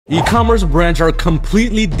E-commerce brands are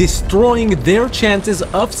completely destroying their chances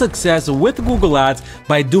of success with Google Ads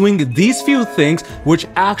by doing these few things, which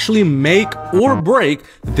actually make or break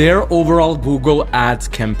their overall Google Ads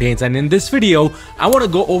campaigns. And in this video, I want to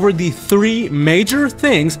go over the 3 major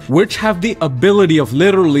things which have the ability of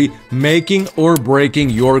literally making or breaking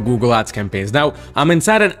your Google Ads campaigns. Now, I'm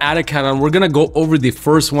inside an ad account and we're going to go over the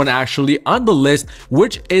first one actually on the list,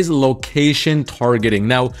 which is location targeting.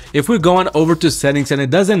 Now, if we go on over to settings, and it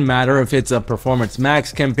doesn't matter if it's a performance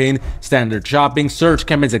max campaign, standard shopping, search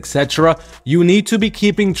campaigns, etc. You need to be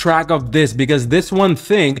keeping track of this, because this one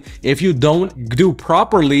thing, if you don't do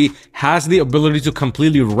properly, has the ability to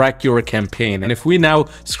completely wreck your campaign. And if we now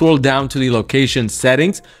scroll down to the location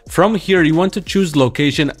settings, from here you want to choose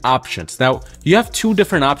location options. Now, you have 2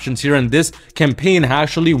 different options here, and this campaign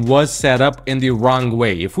actually was set up in the wrong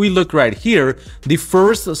way. If we look right here, the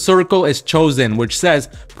first circle is chosen, which says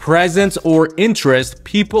presence or interest,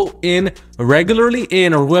 people regularly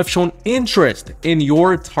in or who have shown interest in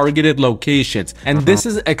your targeted locations. And this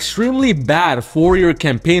is extremely bad for your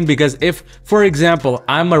campaign, because if, for example,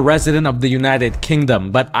 I'm a resident of the United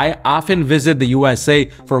Kingdom, but I often visit the USA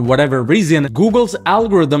for whatever reason, Google's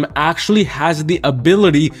algorithm actually has the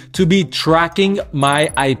ability to be tracking my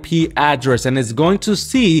IP address, and it's going to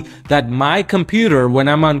see that my computer, when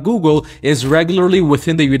I'm on Google, is regularly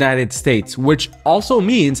within the United States, which also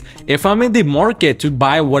means if I'm in the market to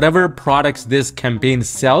buy whatever products this campaign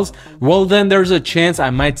sells, well, then there's a chance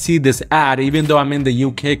I might see this ad even though I'm in the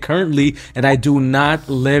UK currently and I do not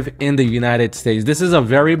live in the United States. This is a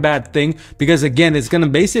very bad thing, because again, it's going to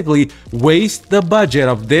basically waste the budget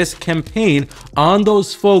of this campaign on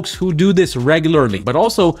those folks who do this regularly. But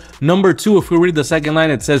also, number 2, if we read the second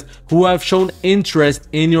line, it says who have shown interest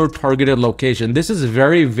in your targeted location. This is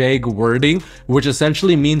very vague wording, which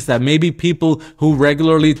essentially means that maybe people who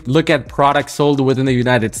regularly look at products sold within the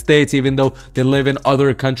United States, even though they live in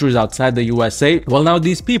other countries outside the USA, well, now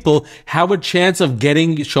these people have a chance of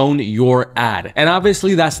getting shown your ad. And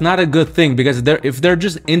obviously that's not a good thing, because if they're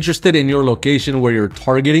just interested in your location where you're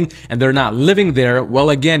targeting and they're not living there,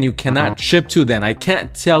 well, again, you cannot ship to them. I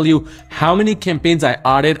can't tell you how many campaigns I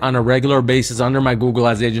audit on a regular basis under my Google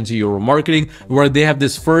Ads agency, Euro Marketing, where they have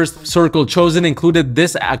this first circle chosen, included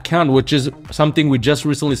this account, which is something we just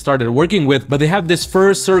recently started working with, but they have this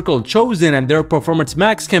first circle chosen and their performance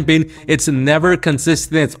max campaign, it's never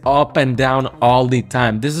consistent. It's up and down all the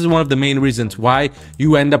time. This is one of the main reasons why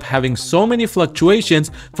you end up having so many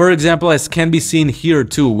fluctuations. For example, as can be seen here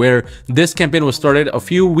too, where this campaign was started a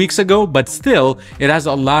few weeks ago, but still it has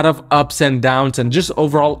a lot of ups and downs and just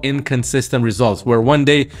overall inconsistent results, where one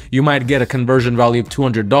day you might get a conversion value of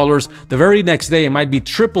 $200, the very next day it might be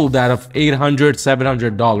triple that of $800,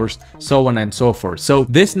 $700, so on and so forth. So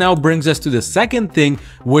this now brings us to the second thing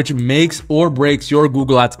which makes or breaks your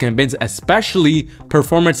Google Ads campaigns, especially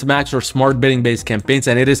performance max or smart bidding based campaigns,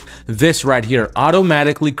 and it is this right here,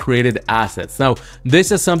 automatically created assets. Now,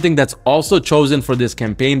 this is something that's also chosen for this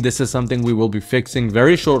campaign. This is something we will be fixing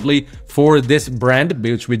very shortly for this brand,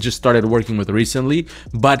 which we just started working with recently.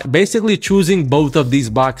 But basically choosing both of these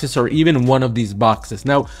boxes or even one of these boxes.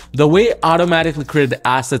 Now, the way automatically created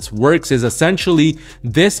assets works is essentially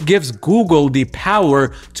this gives Google the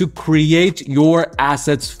power to create your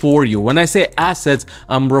assets for you. When I say assets,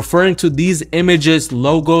 I'm referring to these images,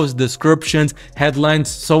 logos, descriptions, headlines,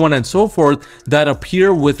 so on and so forth that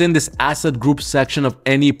appear within this asset group section of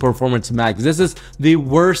any performance max. This is the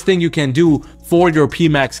worst thing you can do for your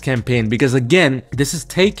PMax campaign, because again, this is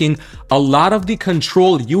taking a lot of the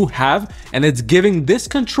control you have and it's giving this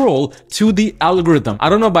control to the algorithm. I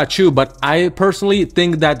don't know about you, but I personally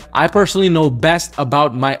think that I personally know best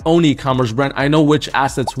about my own e-commerce brand. I know which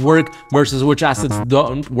assets work versus which assets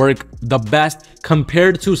don't work the best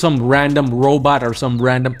compared to some random robot or some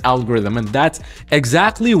random algorithm. And that's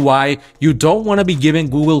exactly why you don't want to be giving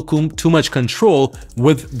Google too much control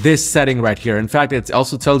with this setting right here. In fact, it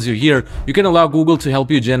also tells you here, you can allow Google to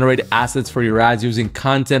help you generate assets for your ads using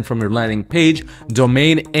content from your landing page,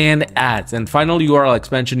 domain, and ads. And finally, URL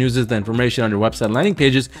expansion uses the information on your website landing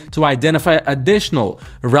pages to identify additional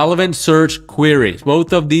relevant search queries.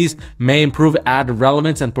 Both of these may improve ad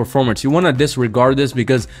relevance and performance. You want to disregard this,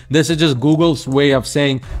 because this is just Google's way of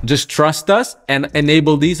saying, just trust us and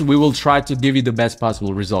enable these. We will try to give you the best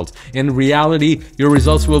possible results. In reality, your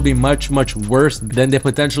results will be much worse than they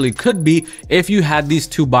potentially could be if you had these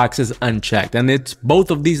 2 boxes unchecked. And it's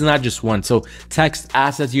both of these, not just one. So text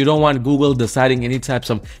assets, you don't want Google deciding any types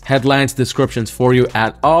of headlines, descriptions for you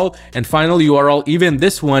at all. And finally, URL, even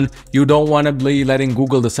this one, you don't want to be letting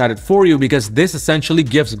Google decide it for you, because this essentially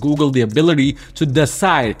gives Google the ability to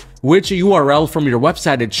decide which URL from your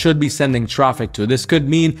website it should be sending traffic to. This could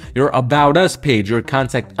mean your About Us page, your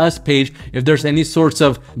Contact Us page, if there's any sorts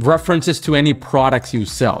of references to any products you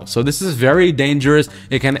sell. So this is very dangerous.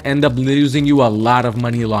 It can end up losing you a lot of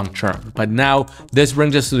money long term. But now this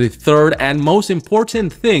brings us to the third and most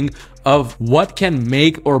important thing of what can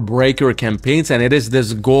make or break your campaigns, and it is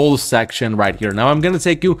this goals section right here. Now I'm going to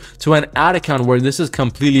take you to an ad account where this is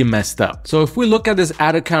completely messed up. So if we look at this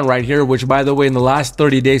ad account right here, which by the way in the last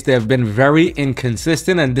 30 days they have been very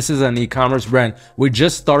inconsistent, and this is an e-commerce brand we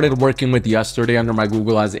just started working with yesterday under my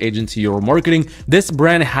Google Ads agency Your Marketing. This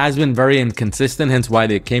brand has been very inconsistent, hence why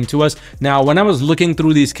they came to us. Now when I was looking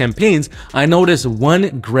through these campaigns, I noticed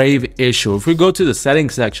one grave issue. If we go to the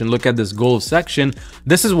settings section, look at this goals section,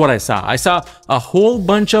 this is what I saw. I saw a whole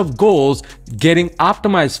bunch of goals getting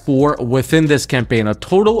optimized for within this campaign, a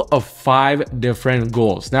total of 5 different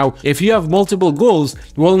goals. Now, if you have multiple goals,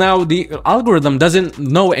 well, now the algorithm doesn't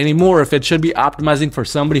know anymore if it should be optimizing for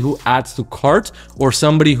somebody who adds to cart, or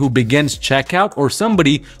somebody who begins checkout, or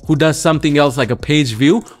somebody who does something else like a page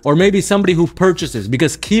view, or maybe somebody who purchases.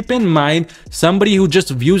 Because keep in mind, somebody who just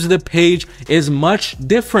views the page is much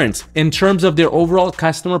different in terms of their overall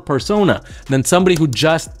customer persona than somebody who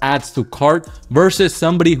just adds to cart versus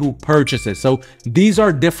somebody who purchases. So these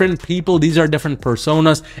are different people, these are different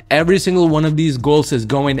personas. Every single one of these goals is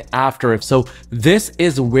going after it. So this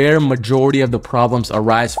is where majority of the problems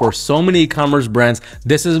arise for so many e-commerce brands.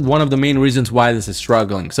 This is one of the main reasons why this is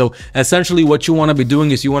struggling. So essentially what you want to be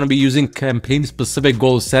doing is you want to be using campaign specific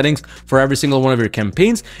goal settings for every single one of your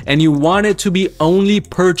campaigns, and you want it to be only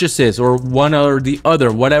purchases or one or the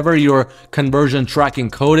other, whatever your conversion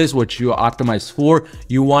tracking code is, which you optimize for.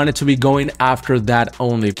 You want it to be going after that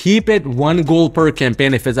only. Keep it one goal per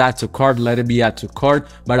campaign. If it's add to cart, let it be add to cart,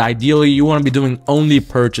 but ideally you want to be doing only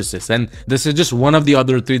purchases, and this is just one of the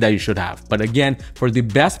other 3 that you should have. But again, for the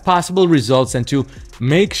best possible results and to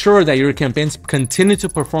make sure that your campaigns continue to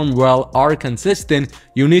perform well, are consistent,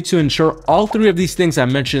 you need to ensure all 3 of these things I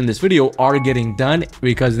mentioned in this video are getting done,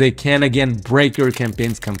 because they can again break your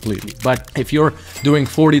campaigns completely. But if you're doing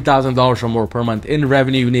 $40,000 or more per month in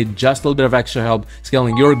revenue, you need just a little bit of extra help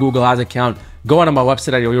scaling your Google Ads account, go on to my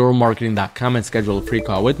website at yourmarketing.com and schedule a free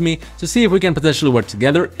call with me to see if we can potentially work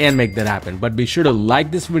together and make that happen. But be sure to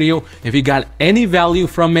like this video if you got any value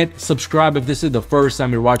from it, subscribe if this is the first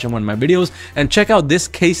time you're watching one of my videos, and check out this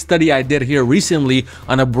case study I did here recently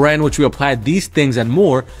on a brand which we applied these things and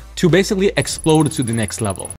more to basically explode to the next level.